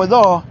egwa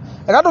mutho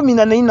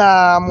ekatumina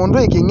neina mundu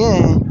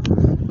ikinge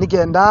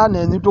nikenda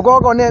ne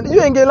tukoko ne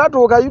yengela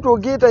tuka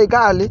yutokita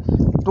ikali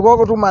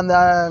tukoko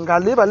tumanya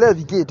ngali bale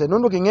vikite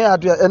nundu kinge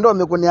atu endo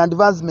mekuni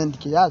advancement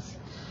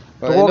kiasi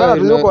tukoka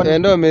tuyuko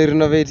endo me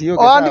renovate yo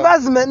kata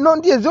advancement no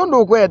ndiye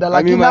zondo kwenda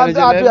lakini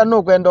atu ya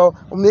no kwenda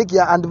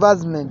umekia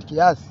advancement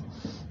kiasi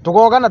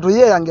tukoka na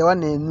tuye yangewa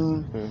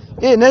nenu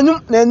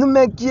nenu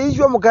mekie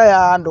isho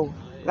mukaya ando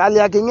ngali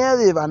ya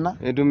kinge bana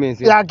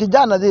etumesi ya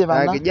kijana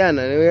bana ya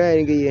kijana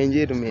wewe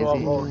ngiyenje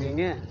tumesi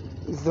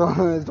so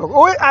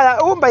oi aya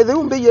by the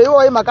umbe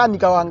yeye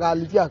makanika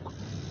wangali yako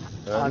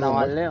ana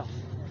waleo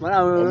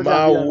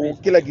mbao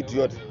kila kitu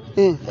yote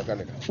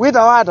makanika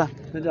wita wata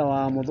nita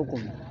wa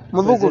mudhukumi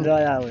ndio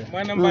yawe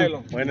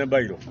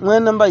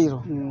mwene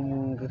mbairo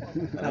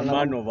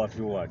man of a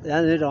few words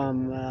yani nita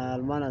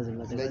almana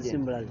zima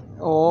simple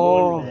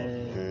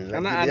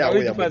ana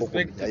with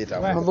perspective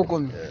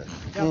mudhukumi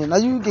na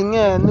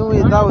yukinge ni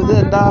witha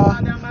uzenda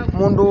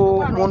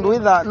mundu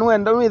witha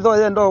nuenda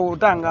witho yendo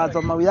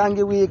utangazo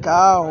mawiyangi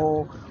wika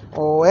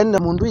o ende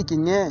mundu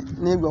ikinge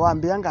nigwe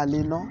wambia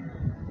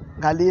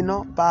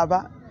ngalino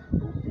baba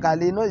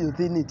ngalino you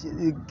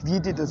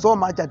think it so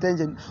much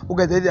attention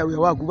ugethe we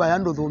waku ba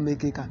yando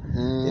thomekeka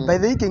by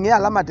the ikinge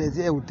alama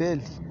tezi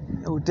hoteli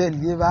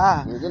hotel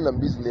yeva ngina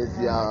business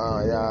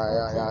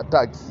ya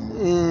taxi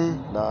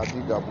na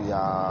pick up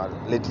ya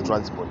late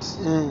transport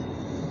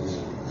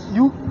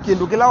yu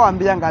kindu kila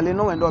wambia ngale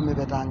no wendo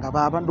mebetanga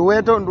baba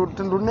nduweto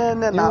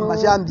ndunene na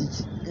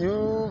mashambiki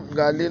yu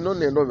ngale no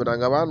nendo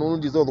betanga banu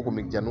ndizo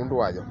kumikya nundu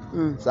wayo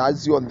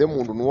sazi on the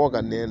mundu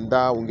nuoka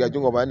nenda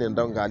ungiachunga bana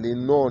nenda ngale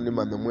no ni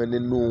mame mwene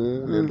nu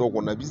nendo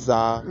kona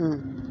bisa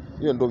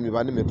iyo ndo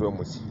mibani metwe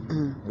musi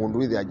mundu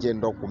withi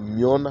agenda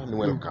kumyona ni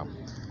welcome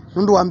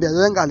nundu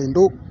wambia ngale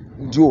ndo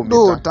ndio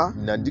mita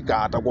na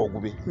ndikata kwa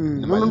kubi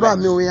nundu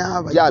ameuya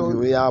aba ya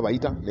ameuya aba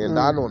ita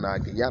nenda no na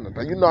kijana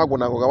tayuno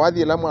akona ko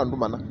kawathi la mwandu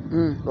mana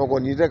no ko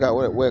niteka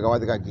we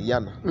kawathi ka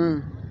kijana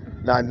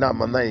na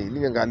manai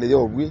ninga ngale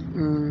yo bwi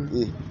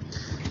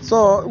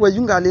so we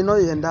yungale no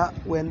yenda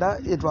wenda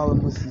etwawe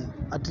musi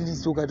at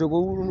least ukate ko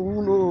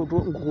uno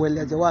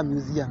ngokweleza wa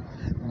museum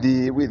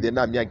di with the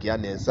name yake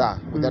anesa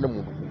ndane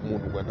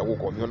mundu kwenda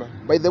gukomyona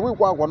by the way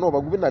kwa no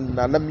bagubi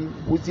na lami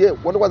usie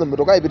wona kwanza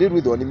mmetoka ibiriru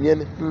with oni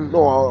miene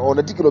no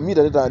ona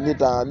kilomita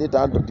nita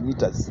 100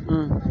 meters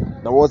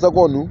na woza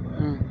konu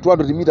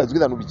 200 meters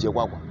kwitha nubichie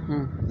kwakwa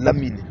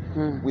lamine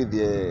with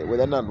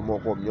the nandu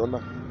moko myona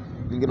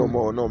ningino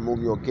mo no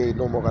musyoki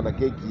no mo kana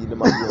keki ni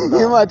mambo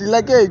ni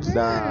matila keki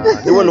na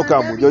ni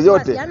welcome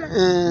yoyote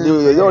ni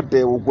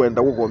yoyote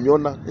ukwenda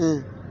gukomyona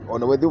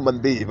ona wethi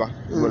umandhiva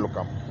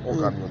welcome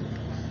okamyona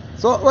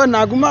so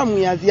wena kumamu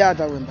ya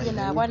ziata wemba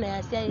ina bwana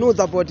ya sia no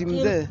support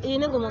mzee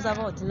ine ngomo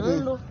support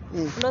no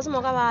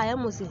ndosimo kaba ya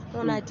musi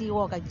ona ati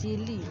woka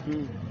chili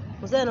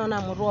mzee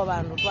nona muruo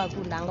bandu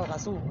twakundanga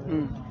kasu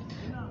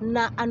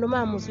na ando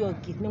ma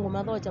musyoki ningo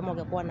mathocha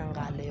moke kuona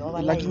ngale yo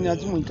bala lakini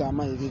azimu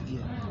ikama hivi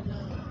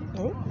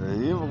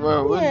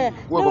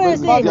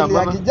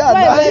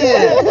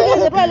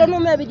pale no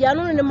me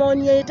bijana ni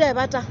monye ite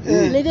bata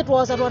ni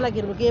ditwosa twana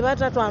kiru ke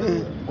bata twa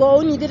ko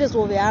unyitire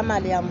sove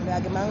amali ya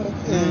mango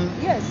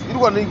yes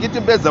irwa ni ngiti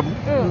mbeza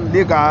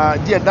nika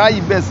je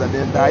ndai mbeza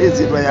nenda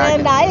yezitwa yake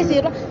nenda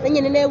yezitwa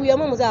nanye ne wiyo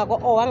muze ako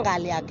o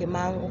wangali yake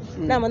mango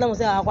na mwana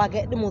muze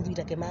akwake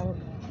dimuthita ke mango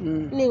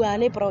ni wa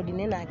ni proud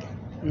ni nake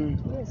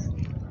yes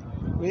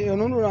we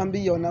ono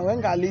unaambia na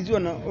wenga alizio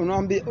na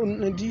unaambia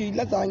ndi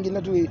ila zangi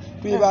na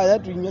tuibaya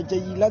tunyacha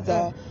ila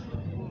za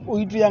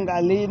uitu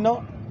yangali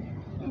no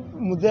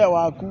muzee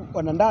waku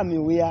ona ndami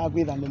uya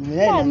kwitha ni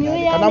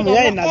muyai kana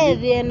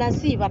muyai na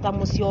si bata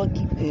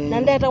musyoki na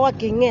ndeta wa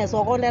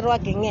kingeso ko ndeta wa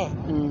kinge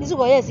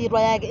isiko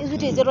yesitwa yake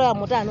isiti isitwa ya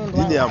mutano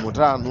ndo ndi ya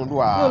mutano ndo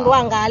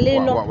wa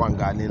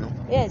ngalino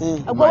yes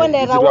akwa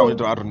ndeta wa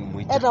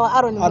eta wa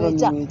Aaron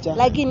Mwicha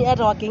lakini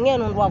eta wa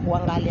kingeno ndo wa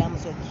kuangalia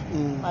musyoki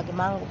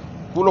wakimango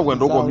kulo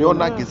kwenda uko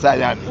myona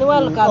kisayani ni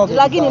welcome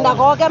lakini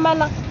ndakoke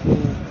mana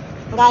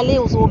ngali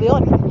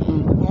usubiona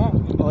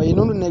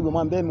inundu nego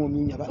mambe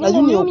muminya na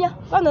junior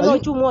kwanza no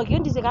chumo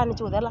kindi kani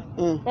chuthela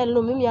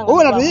elo mimi yanga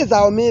ona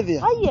tuiza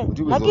omithia aye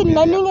lakini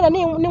na ningi na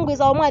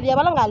ningwiza omwathia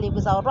bala ngali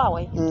kwiza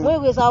twawe mwe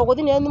kwiza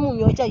kuthini ni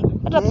mumyo chai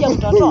hata pia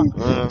mtoto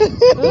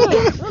ndio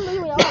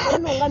hiyo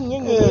ya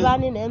ngamyenye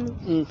bani nenu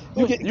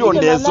yo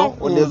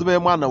ndezo be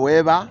mwana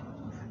weba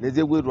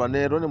neze kwetwa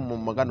nero ni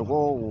makani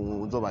ko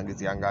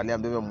unzobangizia ngali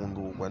ambebe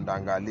mundu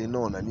kwenda ngali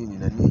no na nini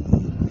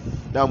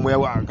na mwe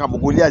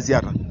kamukulia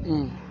ziata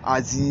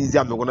azizi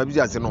amekona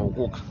bizi aseno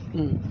ukuka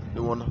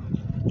niona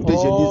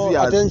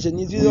attention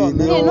izi yo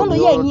nondo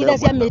yenyida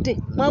sia mete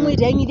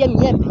mwamwita yenyida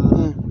mnyembe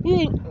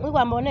hii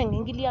kwamba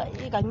ngengilia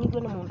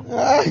ikanyitwe ni mundu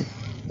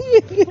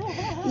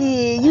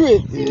yiwe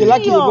kila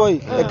kiboy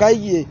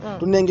ekaiye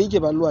tunenge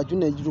ikibalwa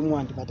tune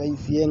jumwandi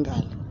bataisiye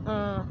ngali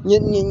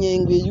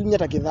nyengwe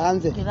yunyata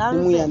kidhanze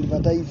nimuyandi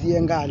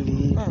bataisiye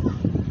ngali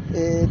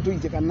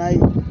tuije kanai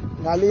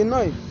ngali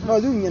noi no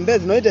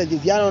yunyembezi no ite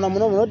jiziana na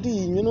muno ti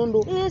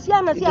nyundo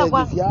siana sia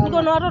kwa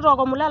niko na watoto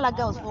wako mulala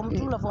girls form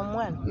 2 na form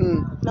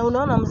 1 na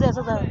unaona mzee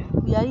sasa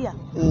yaia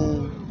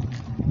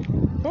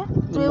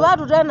tu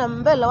watu tena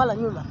mbele wala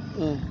nyuma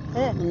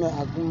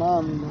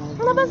akumama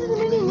na basi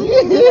ni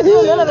nini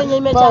unaona venye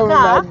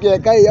imechakaa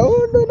kai ya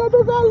ndo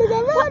natoka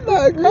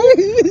kana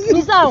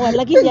ni sawa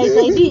lakini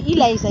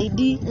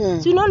haisaidii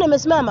si unaona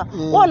imesimama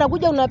wewe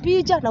unakuja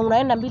unapicha na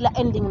unaenda bila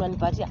ending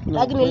unanipatia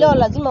lakini leo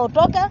lazima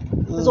utoke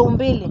zo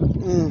mbili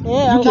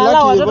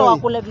angalau watoto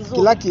wakule vizuri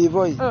kila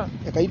kivoi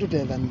ekaitu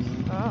tenda mimi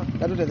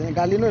katu tenda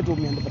ngalino tu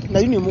miendo na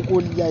yuni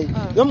mukulia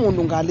yo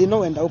mundu ngalino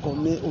wenda uko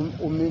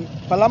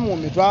palamu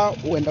umetwa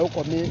wenda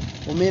uko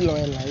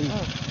umeloela hii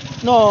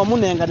no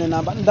munengane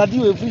namba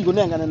ndadiwe fuiko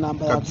nengane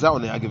namba yako kabisa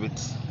one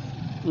agiveti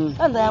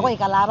kwanza yakwa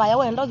ikalaba ya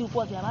wenda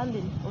ukikuwa vya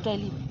bandini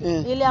utailipa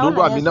ile aona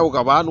ndo amina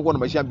ukabanu kwa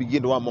mashamba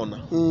gindo wamona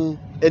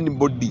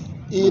anybody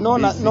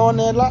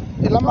nonela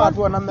ila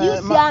matu na me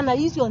isiana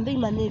isi onde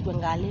imanetwe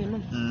ngaleno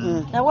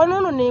na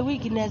wanono ne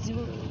weakness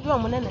yo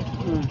munene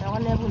na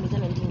wanebu ni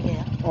tena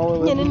ndingea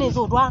nyene ne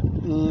zodwa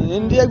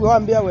ndiye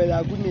gwambia wela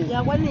akuni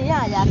ya kwani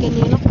ya yake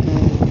nino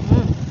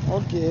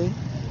okay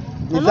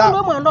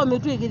ndo mwando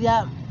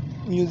umetwikiria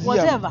museum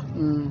whatever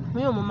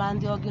mimi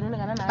mumandi ogino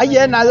kana na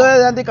aye na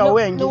yo andika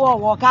wengi ni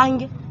wo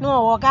kangi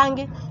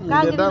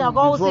kangi na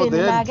go usini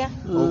nake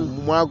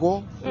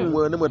mwako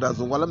mwene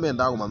mwetazungwa la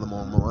menda ako mane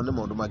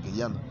maundu ma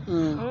kijana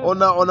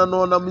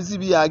ona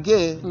misibi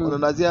yake ona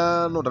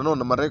nazia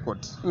nona ma record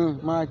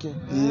make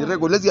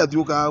record lezi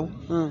athuka au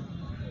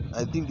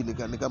I think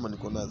ni kama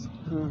niko nazo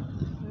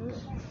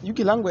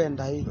yuki langu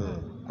enda hii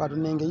kwa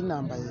tunenge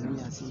inamba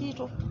yenye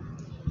sito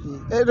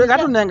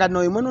katunenga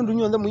no imwe nundu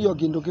nyonze muyo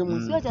kindu kimwe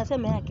sio cha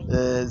sema yake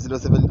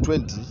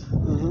 0720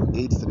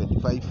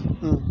 875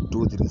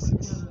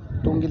 236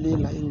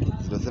 tungilila ingi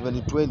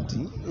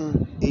 0720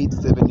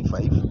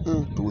 875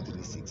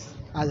 236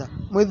 aya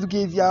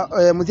mwithukithia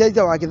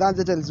muthiaitha wa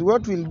kithanze tells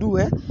what will do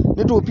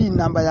nitu pin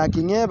namba ya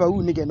kingeba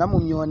u nikenda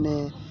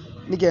mumione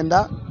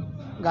nikenda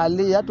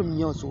ngali ya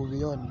tumnyoso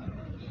ubioni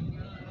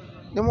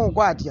nimo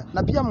kwatia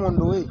na pia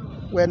mundu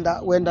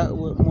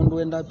mundu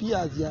wenda pia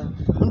azia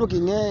mundu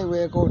kinge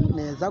weko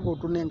neza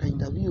kutunenga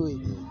interview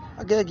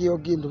akekio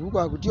kindu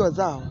bukwa kutio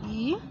zao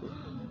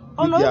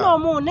ono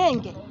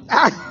munenge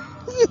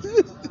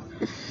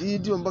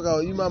ndio mpaka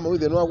huyu mama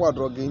huyu ndio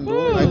kwatro kindo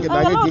nake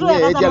kinge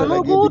ejala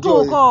na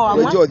kitu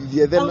ejo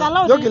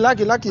thethena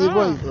yoki laki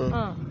hivyo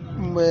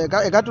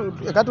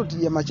ekatu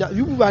tie macha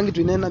yubu bangi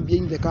tunena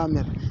behind the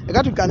camera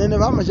ekatu kanene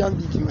ba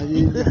mashambiki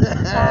mayi